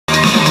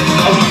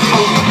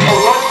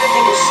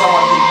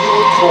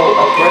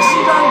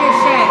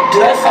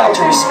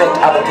disrespect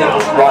other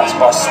people's rights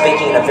by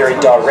speaking in a very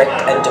direct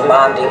and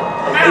demanding,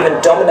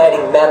 even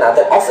dominating manner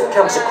that often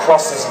comes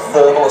across as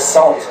verbal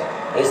assault.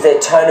 Is their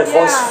tone of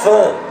voice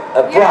firm,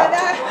 abrupt,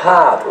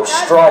 hard, or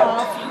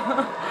strident?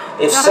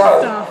 If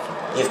so,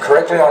 you've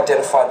correctly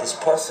identified this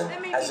person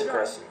as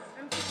aggressive.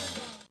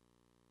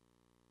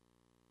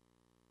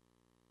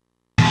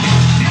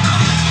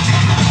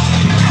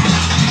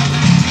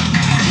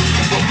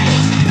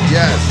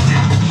 Yes.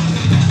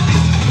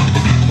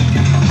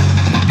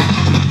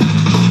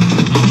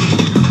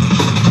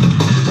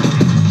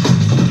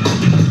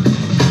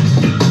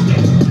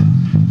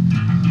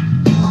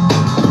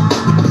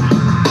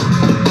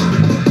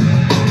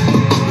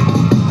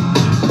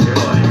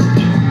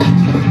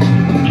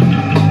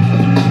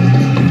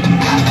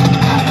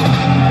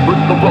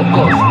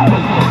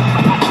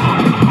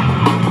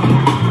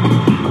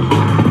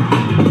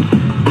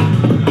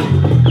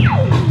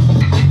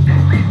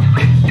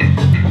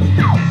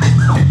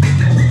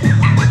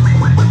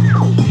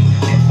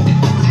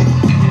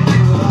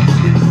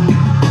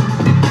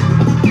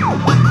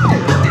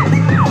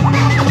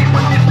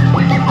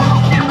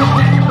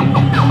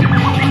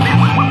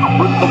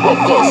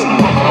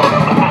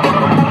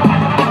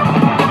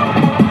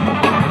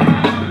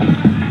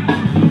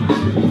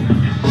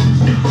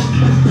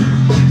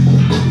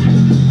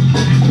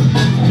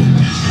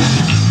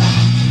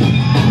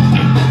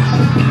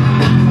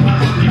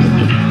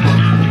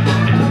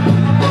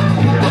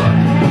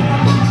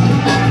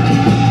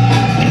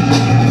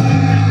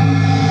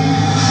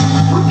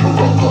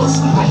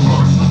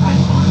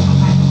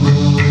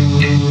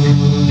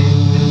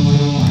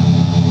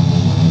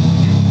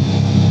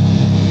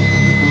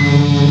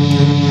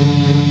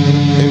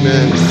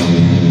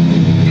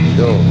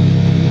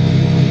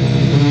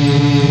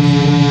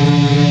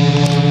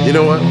 You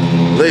know what,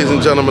 ladies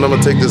and gentlemen, I'm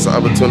gonna take this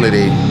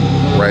opportunity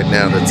right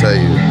now to tell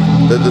you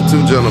that the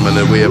two gentlemen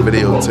that we are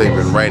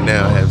videotaping right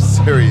now have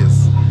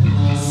serious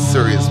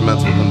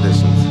mental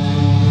conditions.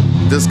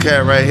 This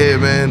cat right here,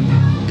 man,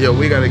 yo,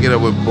 we gotta get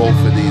up with both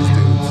of these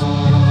dudes.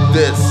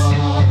 This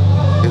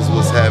is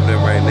what's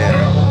happening right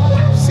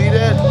now. See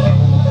that?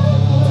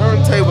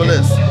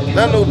 Turntablist.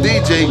 Not no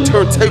DJ,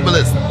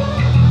 turntablist.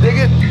 Dig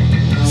it?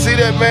 See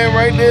that man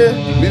right there?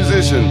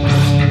 Musician.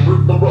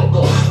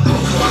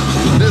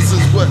 This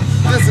is what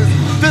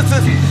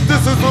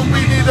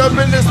we need up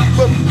in this.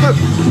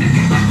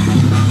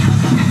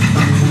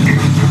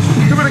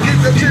 You better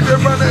keep that shit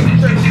there running.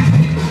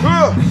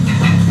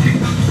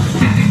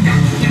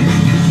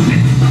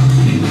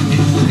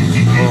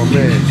 Oh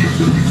man.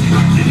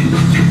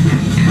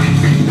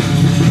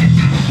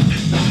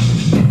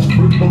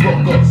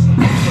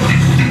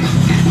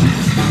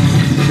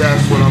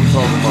 That's what I'm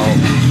talking about.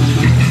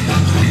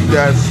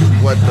 That's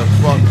what the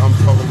fuck I'm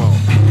talking about.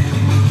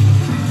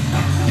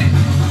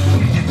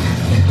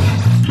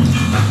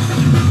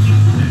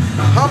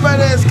 How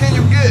badass can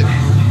you get?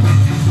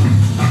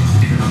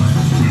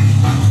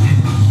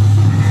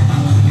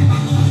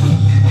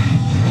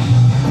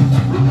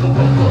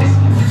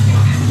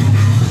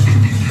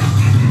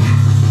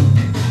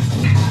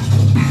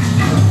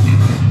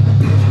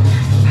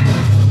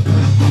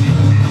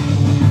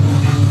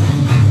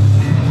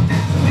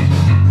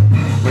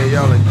 Man,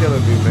 y'all are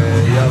killing me, man.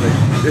 Y'all are,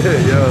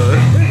 y'all.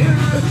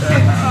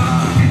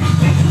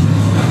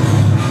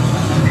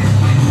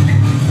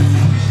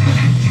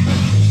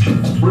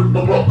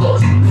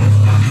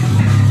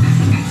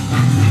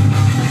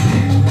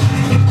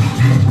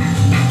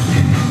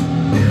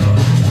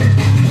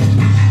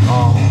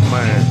 Oh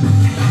man.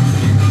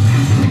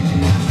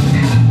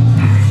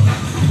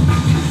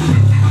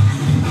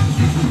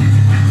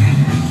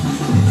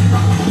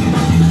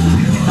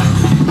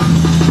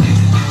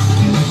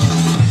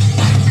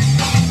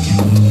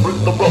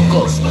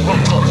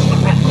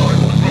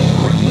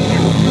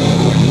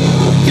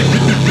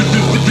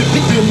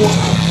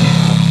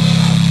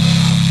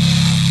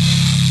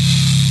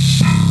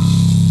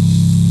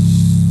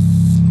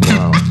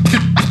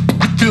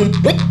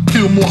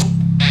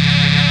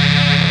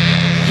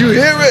 You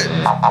hear it?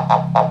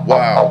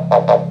 Wow.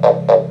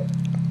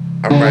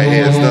 I'm right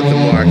here. There's nothing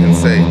more I can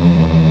say.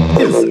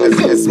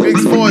 It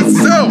speaks for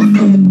itself.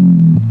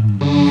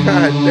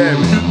 God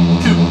damn it.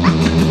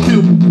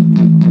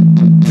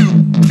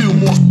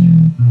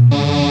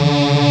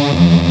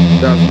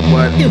 That's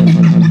what.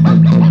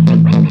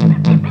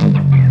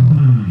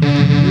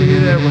 You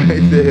hear that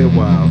right there?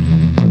 Wow.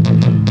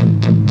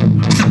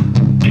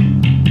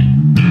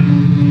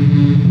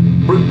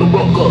 Bring the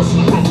rockers.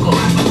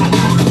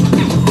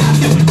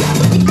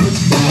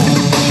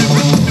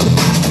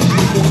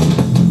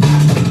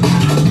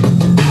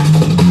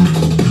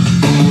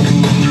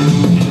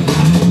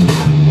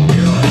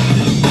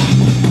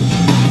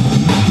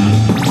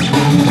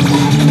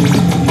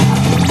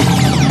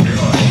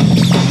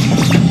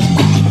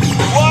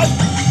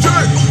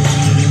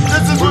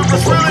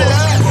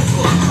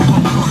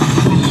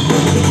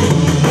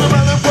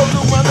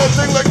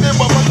 Like that,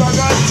 but I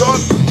got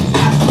done.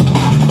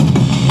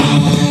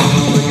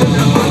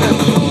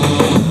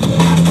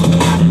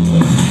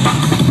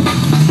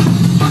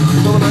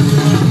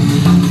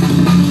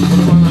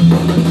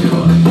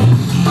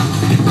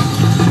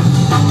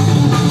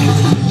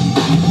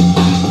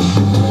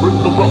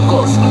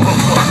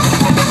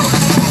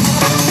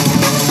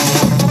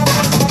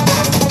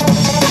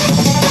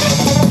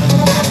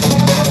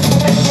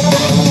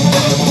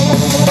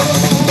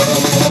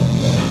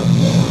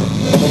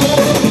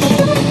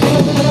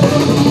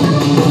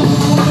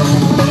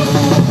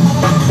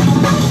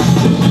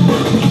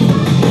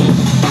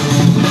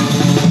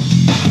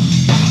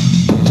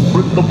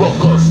 the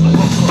rockers.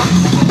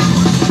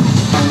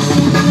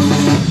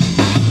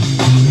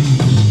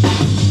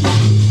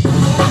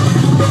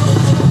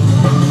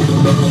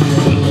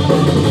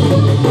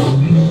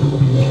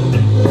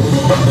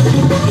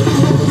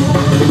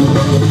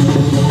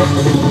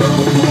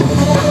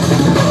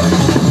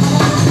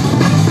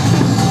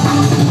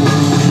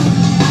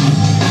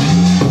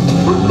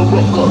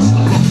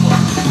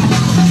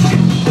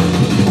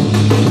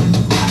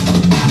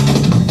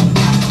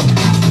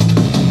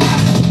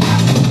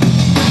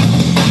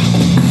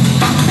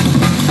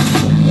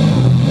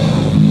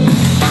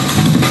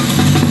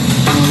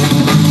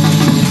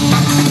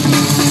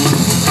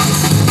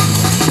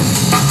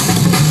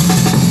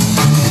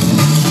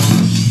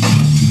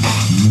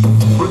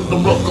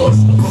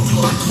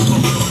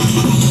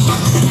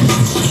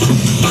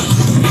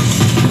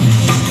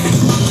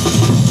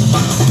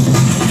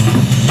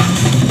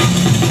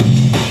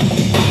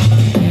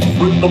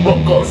 The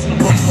rockers.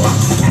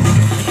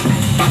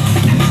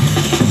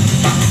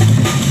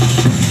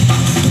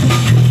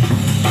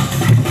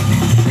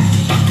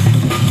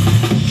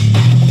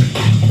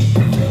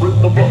 With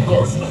the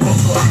rockers.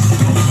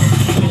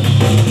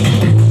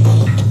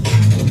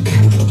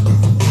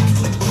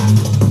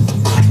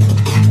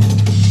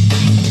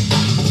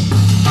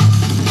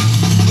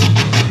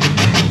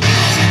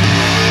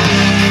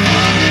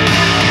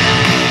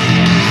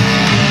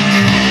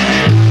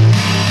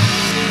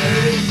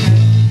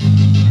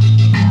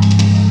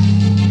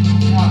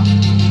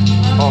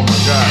 Oh my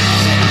God.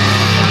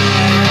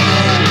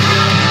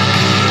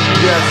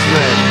 Yes,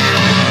 man.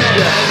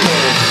 Yes,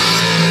 man.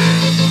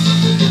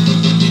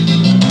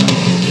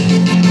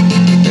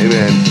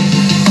 Amen.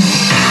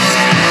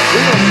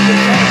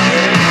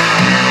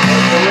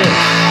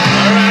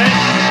 All right.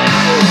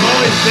 Slow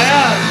it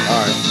down.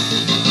 All right.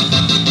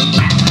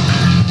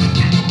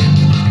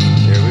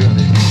 Here we go.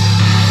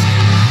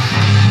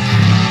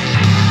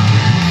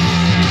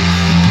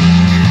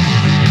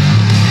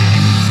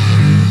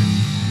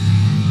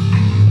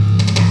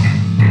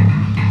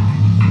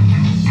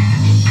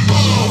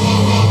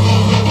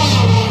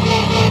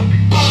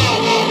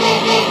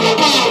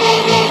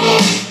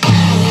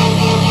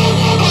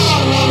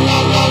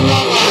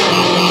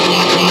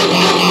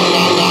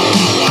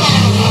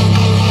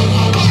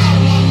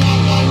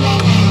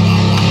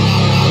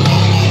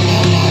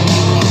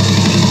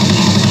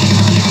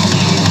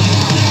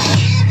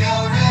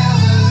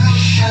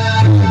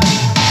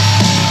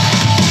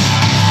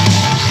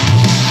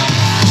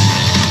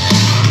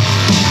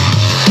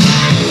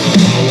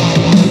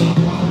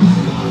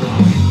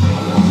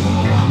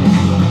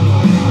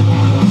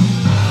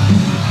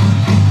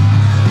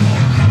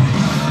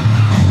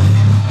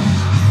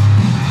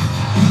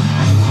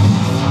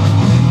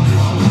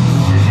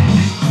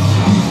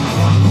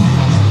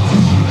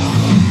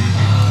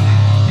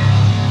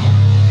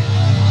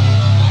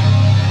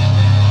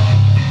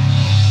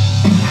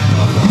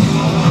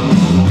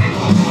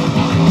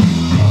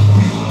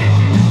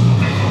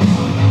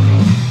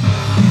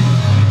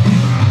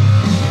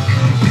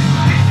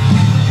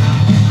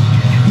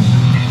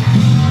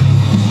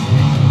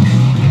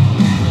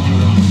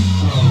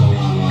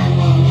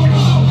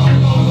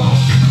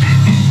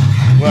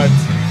 What?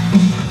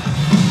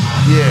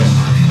 Yeah.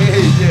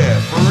 Yeah,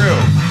 for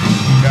real.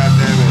 God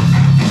damn it.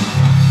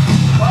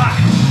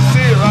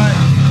 See it, right?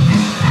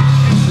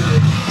 See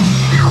it.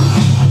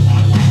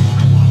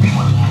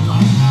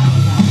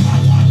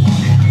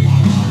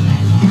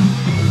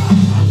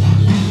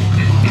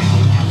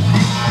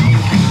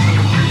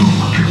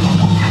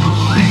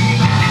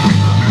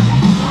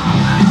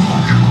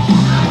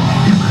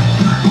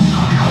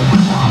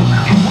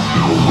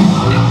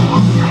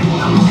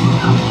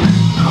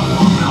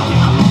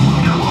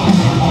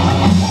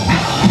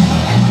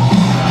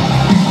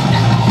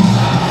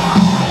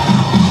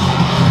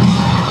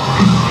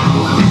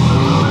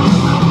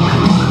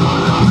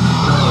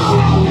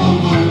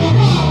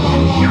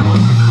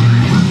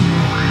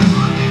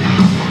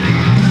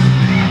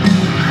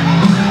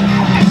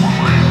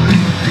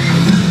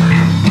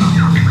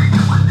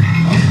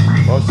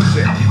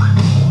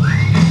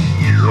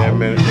 Yeah,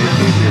 man, 18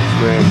 years,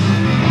 man.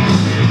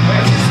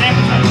 Where's the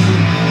sample time?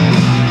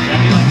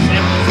 Gotta be like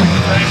samples, like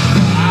fresh.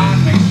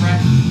 Make it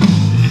fresh.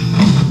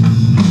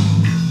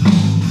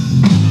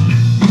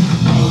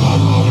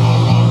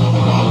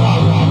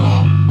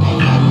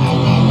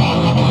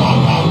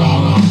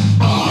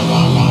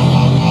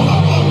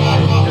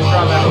 Just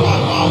drop that over.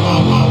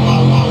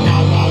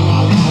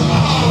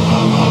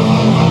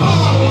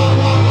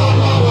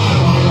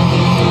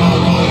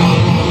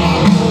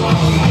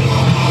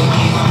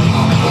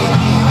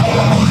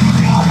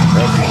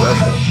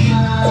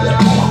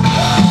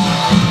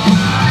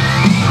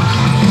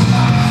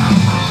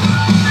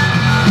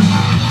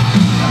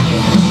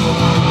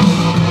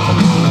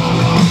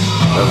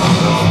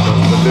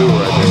 That's the dude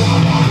right there.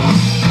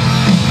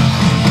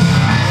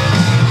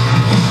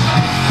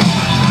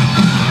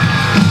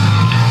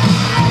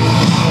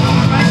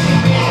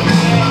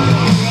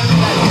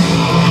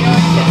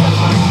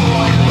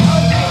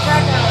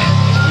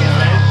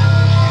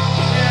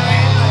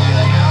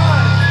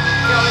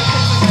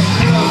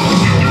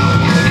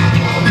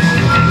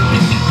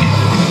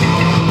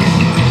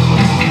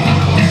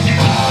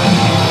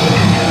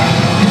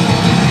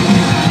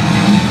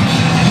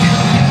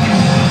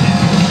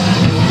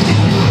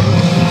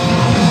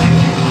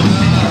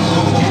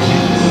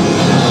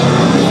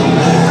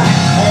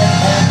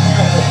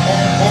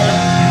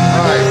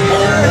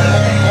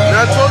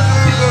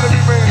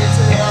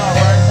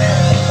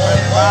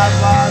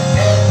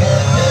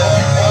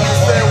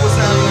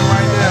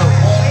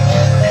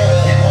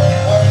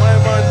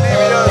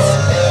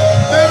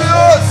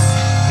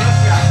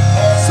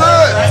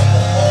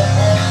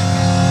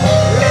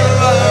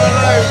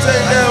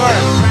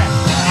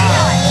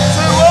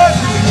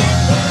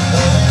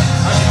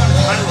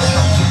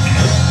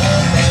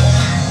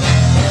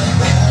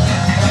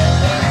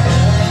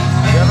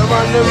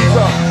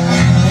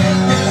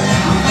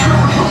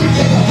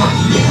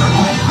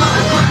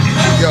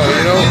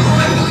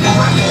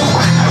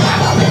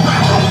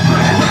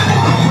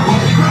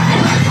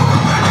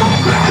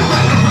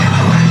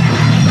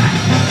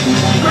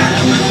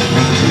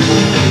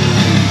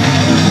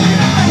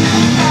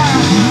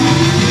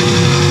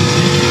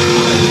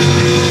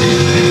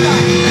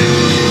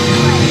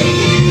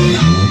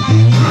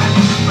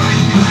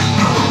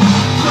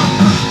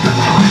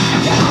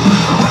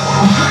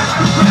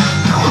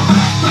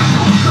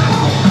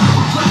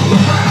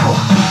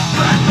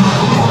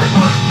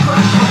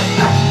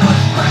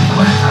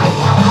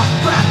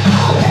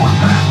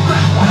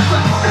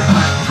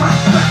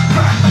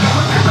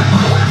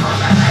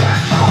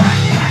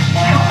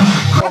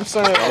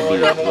 saying. That'd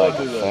be like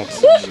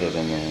effects and shit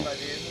in there.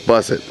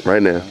 Bust it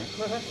right now.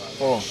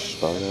 No,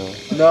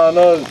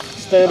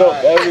 stand up.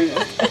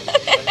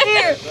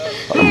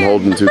 I'm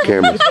holding 2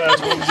 cameras.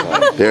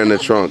 They're in the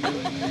trunk.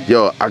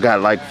 Yo, I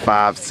got like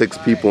 5, 6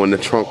 people in the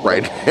trunk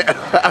right now.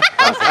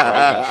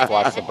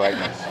 Watch the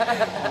brightness.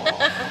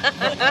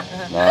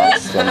 No,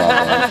 it's still not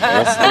right.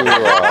 Let's do,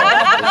 there's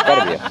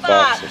gotta be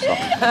effects or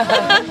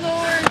something.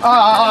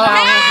 Oh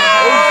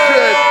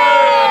shit!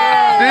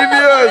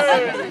 DBS!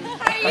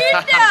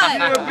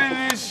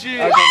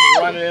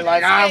 I'm running in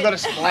like, I'm gonna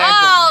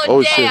splash him.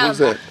 Oh shit, who's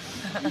that?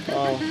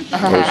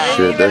 Oh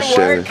shit, that's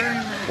Shannon.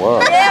 Whoa,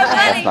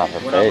 that's not her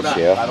face,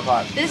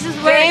 yeah. This is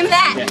where it's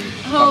at.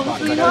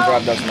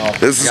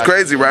 This is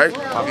crazy, right?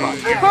 You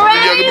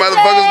young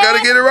motherfuckers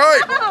gotta get it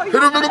right.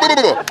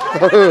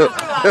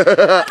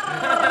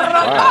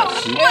 Wow,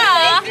 she's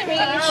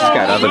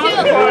got other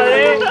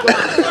trying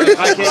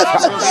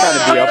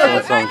to be up on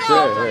some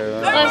shit here.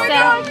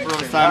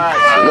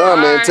 No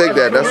man, take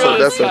that.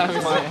 That's a.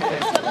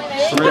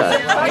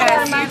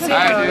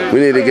 We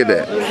need to get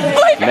that.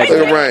 Look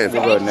at Ryan.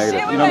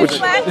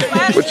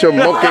 With your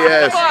monkey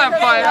ass.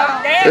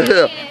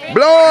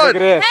 Blood!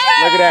 Look at this.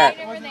 Look at that.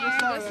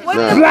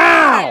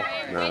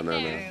 No.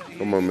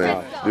 Come on,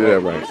 man. Do that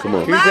right. Come on.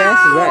 Whose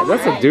ass is that?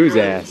 That's a dude's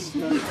ass.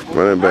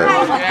 Run it back.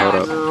 Hold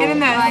up. Get in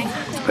there.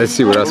 Let's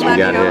see what else we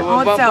got here.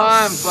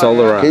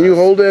 Solar. Can you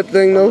hold that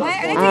thing though?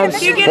 Can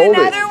you get Hold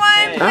it. another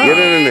one? Get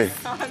it in there.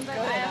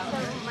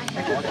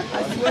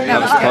 That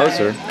was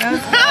closer.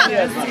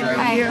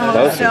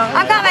 Closer.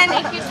 I'm coming.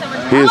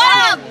 He is,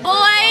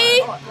 boy.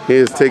 he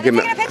is taking.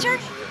 Take a picture?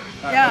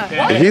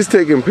 Yeah. He's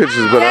taking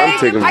pictures, but I'm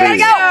taking I gotta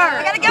video. go.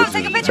 I gotta go.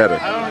 Take a picture. Better.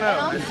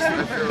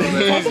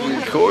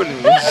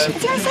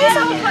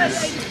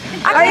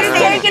 Are you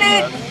taking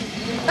it?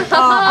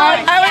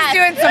 I was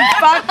doing some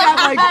fucked up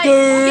like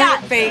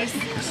face.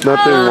 There's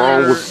nothing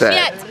wrong with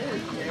that.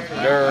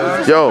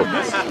 Yo,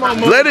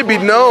 let it be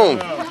known,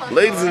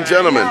 ladies and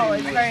gentlemen,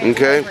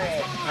 okay?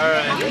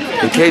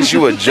 In case you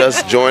were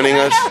just joining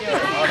us,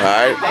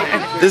 alright?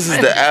 This is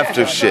the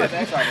after shit,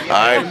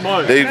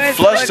 alright? They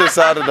flushed us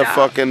out of the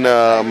fucking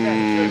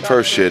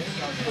first shit,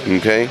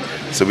 okay?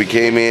 So we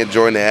came in,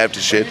 joined the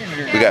after shit.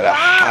 We got a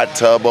hot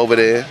tub over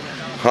there,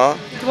 huh?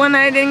 The one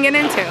I didn't get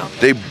into.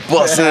 They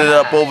busting it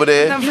up over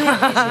there.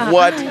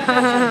 What?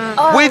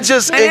 We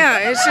just. I know,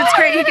 it's just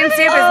crazy. You can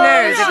see up his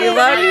nose. If you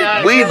look,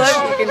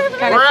 you can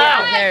kind of see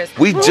up his nose.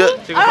 We just.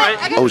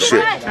 Oh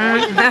shit.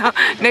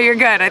 No, you're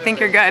good. I think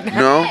you're good.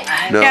 No?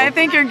 No. Yeah, I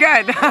think you're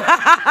good.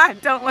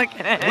 Don't look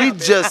at it. We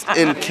just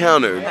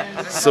encountered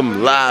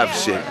some live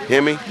shit.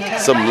 Hear me?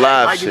 Some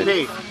live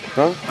shit.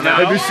 Huh?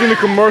 Have you seen the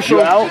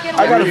commercial? I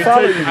gotta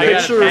follow you.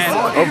 Pictures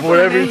of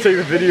whatever you take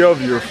the video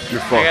of, you're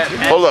fucked.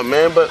 Hold up,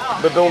 man, but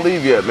don't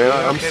leave yet, man.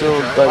 I'm still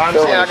like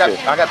filming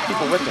shit. I got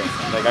people with me.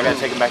 Like I gotta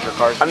take them back to the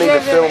cars. I need to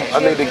film. I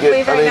need to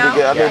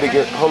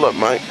get. Hold up,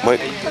 Mike.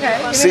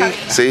 Okay.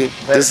 See.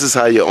 This is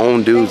how your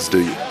own dudes do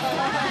you.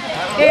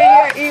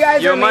 Yeah, you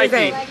guys are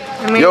amazing.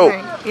 Yo.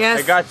 Yes.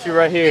 I got you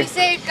right here. Be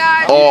safe,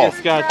 guys.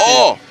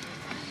 Oh.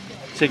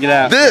 Check it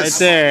out. This. Right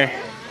there.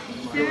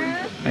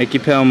 Mikey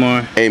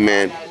Pelmore. Hey,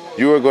 man.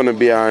 You are gonna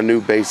be our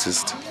new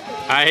bassist.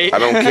 I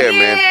don't care,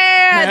 man.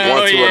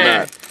 Want to or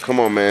not. Come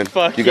on, man.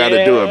 Fuck you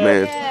gotta do it,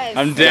 man.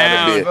 I'm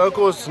down.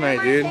 Vocals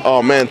tonight, dude.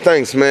 Oh man,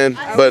 thanks, man.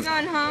 But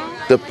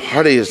the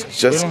party is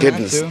just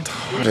getting started.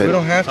 We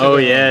don't have to. Oh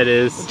yeah, it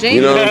is.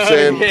 You know what I'm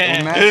saying?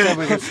 Yeah.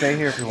 We can stay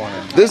here if you want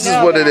to. This is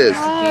what it is.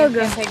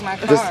 Take my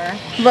car.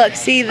 Look,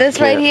 see this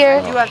right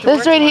here?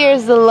 This right here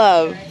is the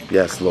love.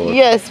 Yes, Lord.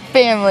 Yes,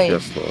 family.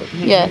 Yes, Lord.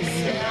 Yes.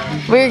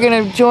 We're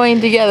gonna join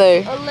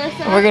together.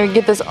 And we're gonna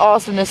get this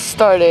awesomeness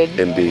started.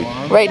 Indeed.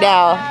 Right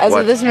now, as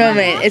What? of this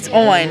moment, it's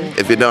on.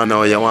 If you don't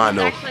know, you want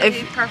to know. If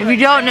you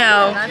don't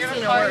know,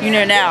 you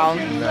know now.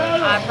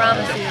 I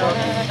promise you.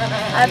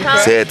 I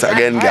promise. Say it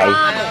again, gal.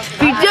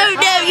 If you don't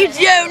know, you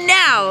don't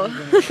now.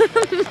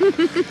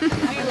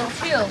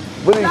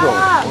 What are you going?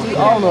 I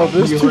don't know.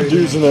 There's 2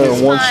 dudes in there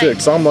and 1 chick.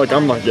 So I'm not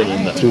getting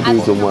in that. 2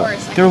 dudes and what?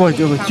 They're like,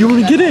 you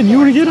wanna get in? You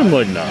wanna get in? I'm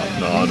like, nah,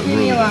 I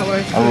really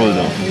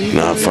don't.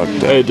 Nah, fuck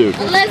that. Hey, dude.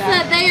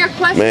 Listen, they are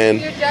questioning Man.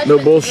 your judgment. No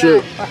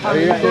bullshit.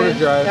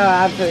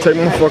 Take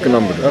my fucking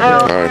number.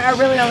 Okay.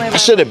 I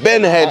should have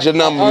been had your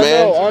number,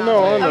 man. I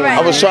know.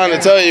 I was trying to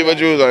tell you, but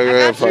you was like,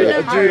 man, fuck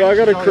it. Dude, I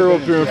gotta curl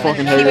up here and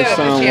fucking have it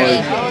sound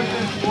like.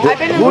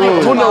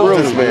 Who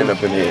knows this man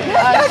up in here?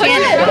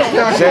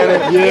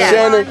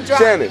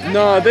 Shannon.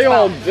 Nah, they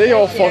all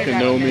fucking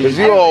know me. Cause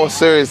you all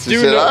serious and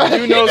Dude, shit.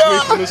 dude knows me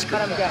from the school.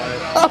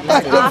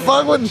 The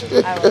fuck with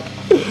you?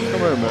 Come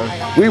here,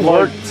 man. We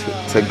worked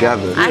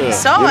together. I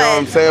saw You know what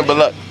I'm it. saying? But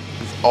look,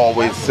 it's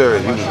always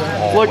serious. He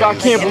was Look, I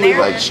can't believe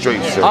like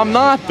straight serious. I'm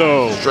not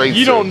though. Straight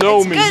You don't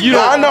know me. You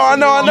don't. I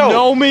know. You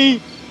know me,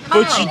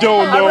 but you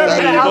don't know me.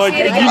 Like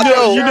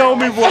you know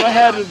me when I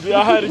had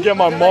to get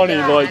my money.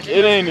 Like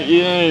it ain't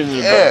even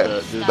about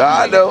that,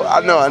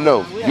 dude. Nah, I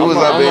know. You was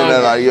up in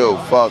there like, yo,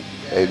 fuck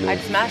Hey, I man.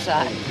 smashed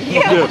that.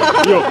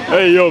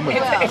 Yo, man.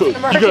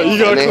 You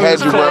got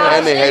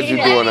And they had you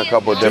doing a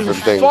couple different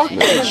things, Fuck man.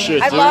 that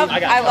shit, I dude. love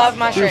Dude,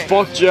 mushrooms.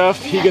 fuck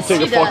Jeff. He can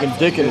take a fucking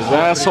dick in his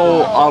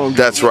asshole. I don't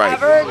That's right.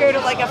 Ever go to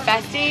like a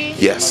festy?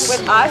 Yes.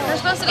 With us? We're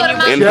supposed to go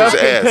to In Jeff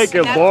his can ass. take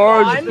a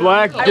large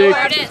black dick.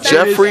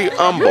 Jeffrey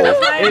Umble,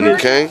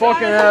 okay,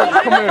 Fucking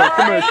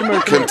ass. Come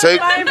here. can take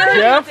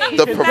Jeff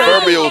the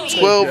proverbial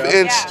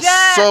 12-inch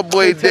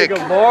subway take dick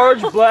a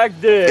large black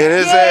dick in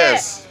his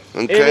ass.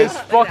 in Okay. his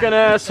fucking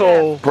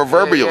asshole.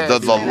 Proverbial, the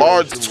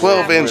large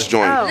 12-inch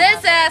joint.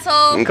 This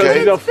asshole. Cause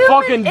he's Okay. a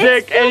fucking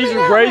dick and he's a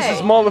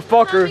racist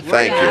motherfucker.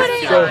 Thank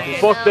you. So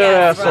fuck that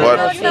asshole.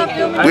 But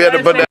we had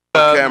to put that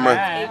on camera.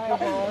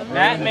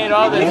 Matt made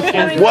all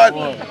this. What?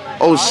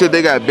 Oh shit,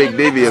 they got Big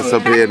Devious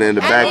up here and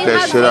to back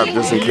that shit up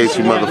just in case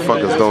you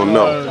motherfuckers don't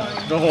know.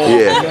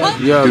 Yeah.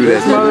 Yo, Do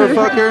this that.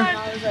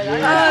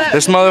 motherfucker.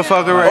 This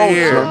motherfucker right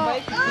here.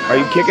 Are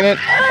you kicking it?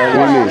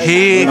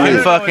 He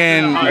can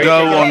fucking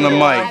go on the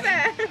mic.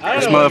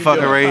 This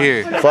motherfucker right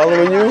here.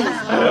 Following you?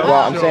 Well,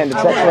 I'm saying the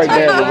truck's right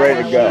there. We're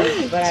ready to go.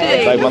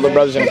 Like my little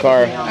brother's in the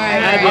car.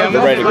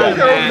 We're ready to go.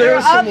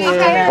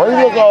 Why you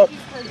look all...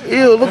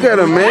 Ew, look at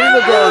him, man. He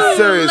look all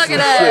serious Look at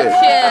and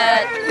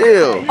that shit.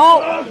 Ew.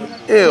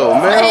 Ew,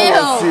 man. I don't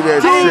want to see that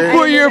shit.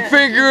 Put your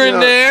finger in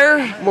there.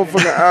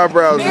 Motherfucking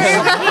eyebrows and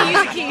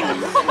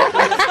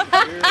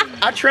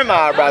I trim my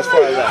eyebrows for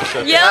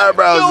that.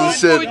 eyebrows and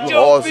shit.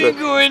 Awesome.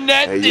 in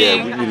that Hey,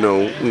 yeah, you know,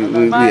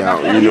 we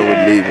out. You know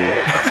we're leaving. I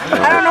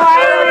don't know why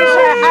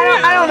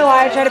I don't know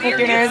why I try to pick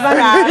your nose. My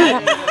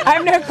bad. I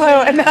have no clue.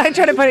 And then I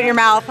try to put it in your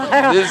mouth.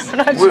 I'm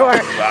not sure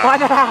why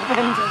that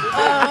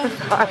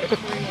happened.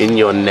 In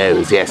your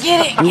nose, yes.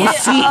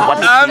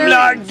 I'm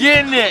not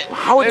getting it.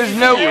 There's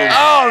no.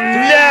 Oh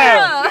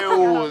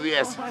no!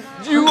 Yes.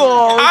 You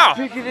are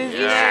picking his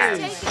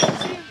nose.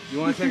 You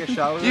want to take a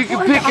shot with You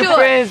can pick your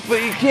friends,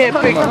 but you can't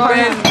pick your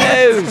friend's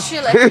nose.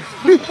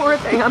 Poor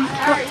thing. I'm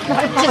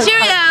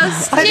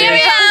Cheerios.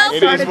 Cheerios.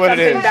 It is what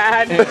it is.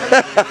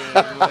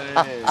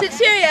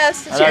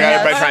 Cheerios. I got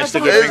everybody trying to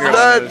stick their It's finger in my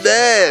not nose.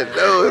 that.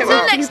 No, it's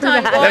Until next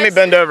time, boys. Let me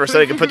bend over so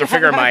they can put their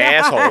finger in my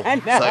asshole.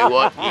 Say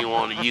what?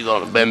 You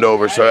gonna bend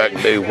over so I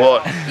can do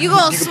what? You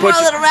gonna swirl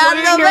it around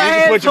a little You bit?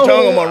 can put your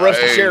tongue on my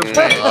rusty sheriff's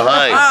tank. Hey, I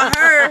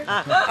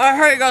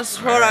heard you gonna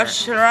swirl that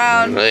shit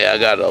around. hey, I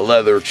got a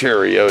leather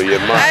Cheerio, you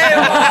might. Oh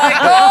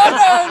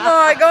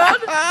my god.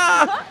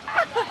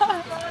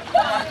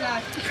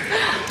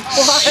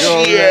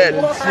 Shit.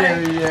 Man,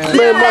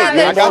 Mike,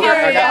 I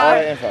got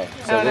all the info.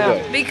 So we're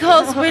good.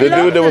 Because we the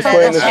love dude that was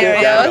playing the shit.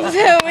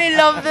 Cheerios. We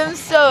love them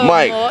so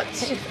Mike.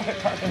 much.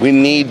 We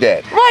need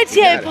that. Right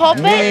here,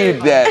 Poppet.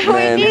 Need that, We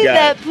man. need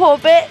that,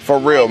 Poppet. For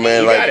real,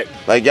 man.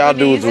 Like y'all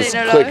dudes was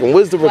clicking.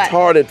 Where's the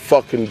retarded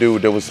fucking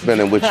dude that was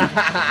spinning with you?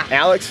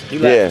 Alex, he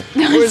left.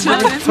 Yeah.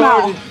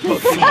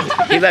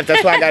 He left.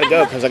 That's why I gotta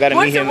go because I gotta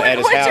meet him at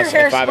his house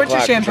at 5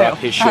 o'clock to drop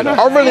his shit off.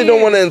 I really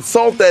don't want to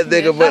insult that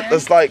nigga, but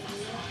it's like,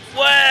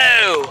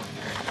 whoa.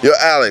 Yo,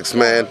 Alex,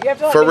 man.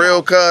 For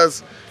real,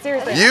 cuz.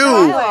 Seriously. You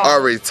are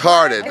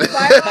retarded.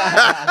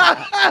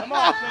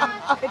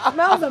 It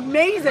smells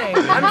amazing.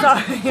 I'm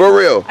sorry. For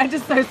real. I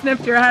just so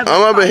sniffed your head.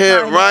 I'm over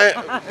here, right?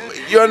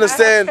 You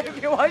understand?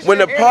 When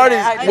the party,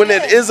 when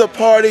it is a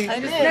party,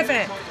 I'm just sniffing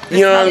it.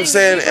 you know what I'm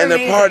saying? And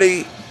the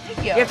party,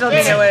 You have to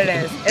let me know what it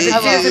is. If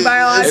it's juicy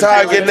biological. it's how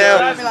I get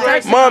down.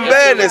 Mom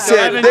Badness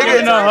said,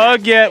 Giving a nigga.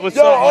 hug yet? What's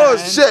Yo, up? oh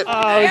shit.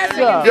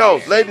 Yo,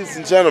 ladies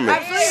and gentlemen.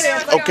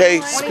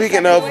 Okay,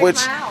 speaking of which,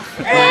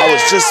 I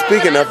was just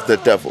speaking of the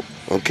devil.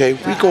 Okay,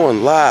 we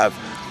going live.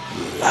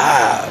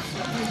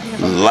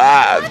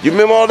 You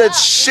remember all that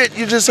shit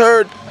you just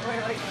heard?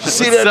 You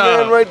see that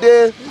man right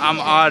there? I'm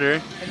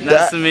Otter.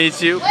 Nice to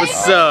meet you.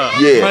 What's up?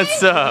 Yeah.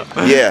 What's up?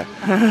 Yeah.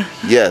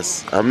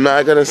 Yes. I'm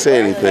not gonna say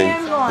anything.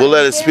 We'll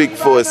let it speak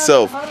for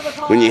itself.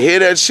 When you hear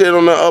that shit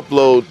on the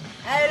upload,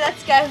 Hey,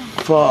 let's go.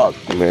 fuck,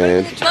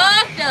 man.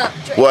 Fucked up.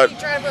 What?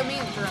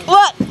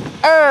 What?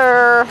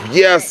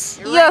 Yes.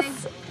 Yes.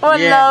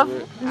 One love.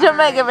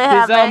 Jamaica be Peace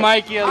out, happy.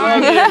 Mikey. I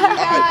love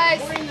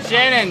you.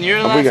 Shannon,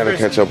 you're the last We gotta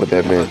person. catch up with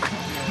that man.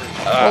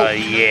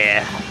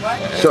 Yeah.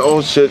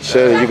 Oh shit,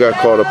 Shannon, you got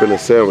caught up in the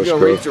sandwich,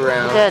 girl. Good.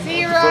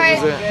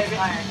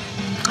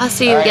 I'll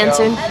see you again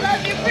soon.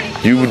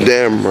 You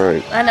damn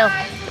right. I know.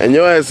 And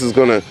your ass is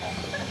gonna.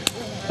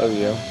 Love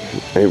you.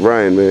 Hey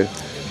Ryan, man.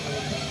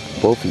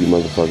 Both of you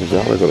motherfuckers,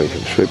 y'all are gonna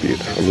contribute.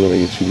 I'm gonna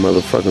get you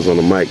motherfuckers on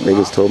the mic.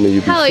 Niggas told me you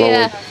be Hell flowing.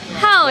 yeah.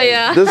 Hell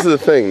yeah. This is the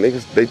thing,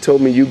 niggas. They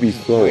told me you be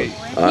flowing.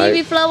 All You be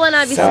right. flowing,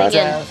 I be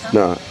singing.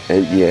 Nah,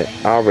 and yeah,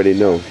 I already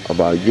know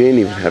about. You ain't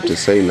even have to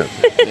say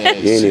nothing.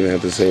 You ain't even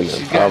have to say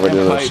nothing. I already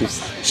know.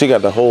 She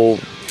got the whole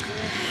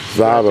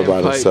vibe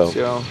about herself.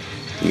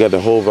 You got the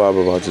whole vibe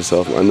about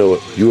yourself. I know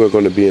it. You are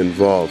going to be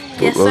involved.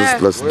 Yes, sir.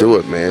 Let's do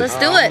it, man. Let's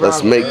do it.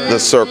 Let's make the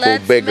circle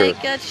Let's bigger. make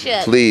good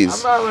shit.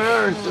 Please. We're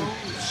riding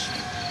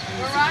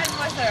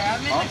with her.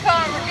 I'm in the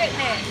car. We're getting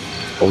it.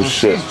 Oh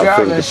shit! I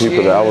think the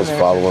people that I was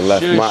following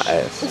left my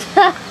ass.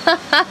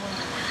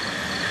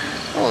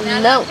 Oh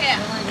no.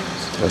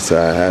 That's how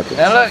it happened.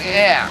 Now look,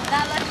 yeah.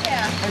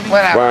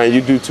 Whatever. Ryan,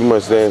 you do too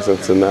much dancing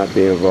to not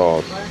be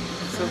involved.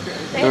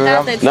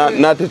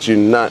 Not that you're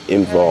not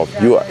involved.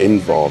 You are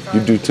involved. You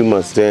do too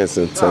much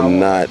dancing to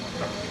not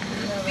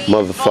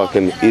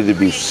motherfucking either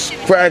be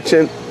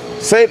scratching.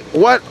 Say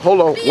what?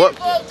 Hold on. What?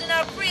 Involved in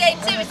our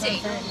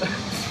creativity.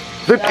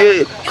 The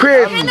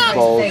creative. You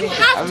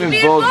have to be involved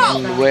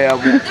involved. in the way I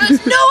want.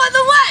 There's no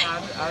other way.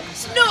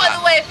 There's no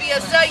other way for you,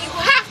 sir. You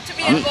have to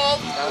be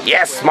involved.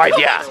 Yes, my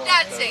dear. Puppets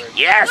dancing.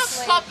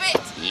 Yes. Not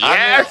puppets.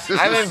 Yes.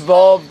 I'm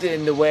involved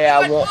in the way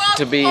I want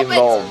to be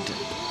involved.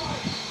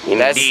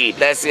 Indeed.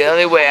 That's the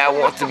only way I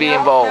want to be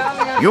involved.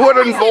 You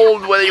are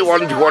involved whether you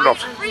want to or not.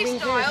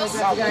 Freestyles.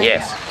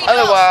 Yes.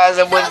 Otherwise,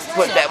 I wouldn't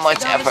put that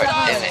much effort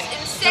in it.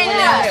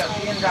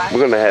 Insanity.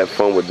 We're gonna have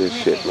fun with this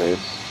shit, man.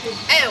 Ew.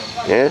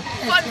 Yeah?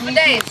 Fun for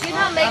days.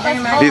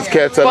 These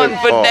cats are Fun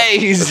for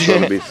days. It's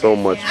gonna be so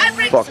much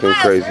fucking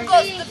crazy.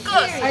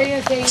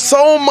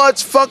 So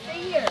much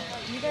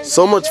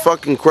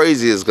fucking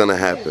crazy is gonna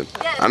happen.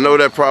 I know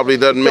that probably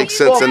doesn't make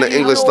sense in the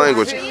English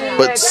language,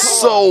 but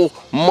so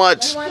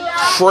much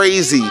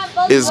crazy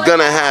is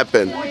gonna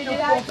happen.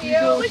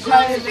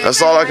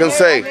 That's all I can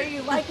say.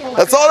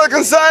 That's all I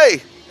can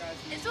say.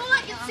 It's all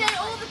I can say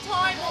all the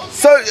time.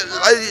 So,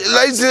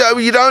 ladies and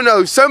gentlemen, you don't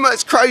know, so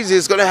much crazy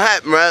is gonna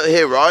happen right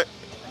here, right?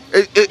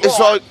 It's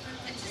like,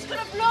 It's just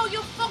gonna blow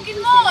your fucking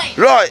mind.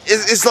 right,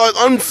 it's like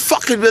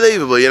unfucking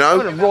believable, you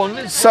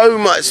know? So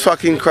much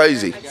fucking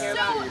crazy. This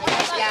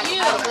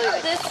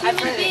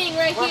human being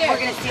right here. We're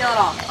gonna steal it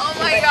all. Oh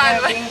my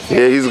god.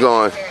 Yeah, he's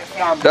gone.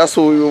 That's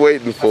what we were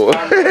waiting for.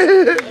 Break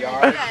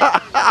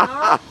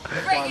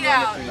it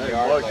out.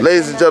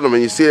 Ladies and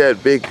gentlemen, you see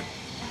that big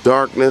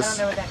darkness?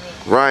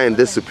 Ryan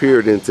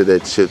disappeared into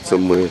that shit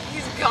somewhere.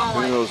 He's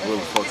gone. Who knows where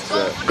the fuck is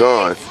that?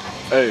 Gone.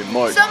 Hey,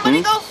 Mike.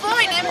 Somebody go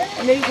find him.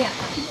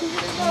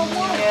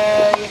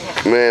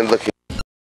 Man, look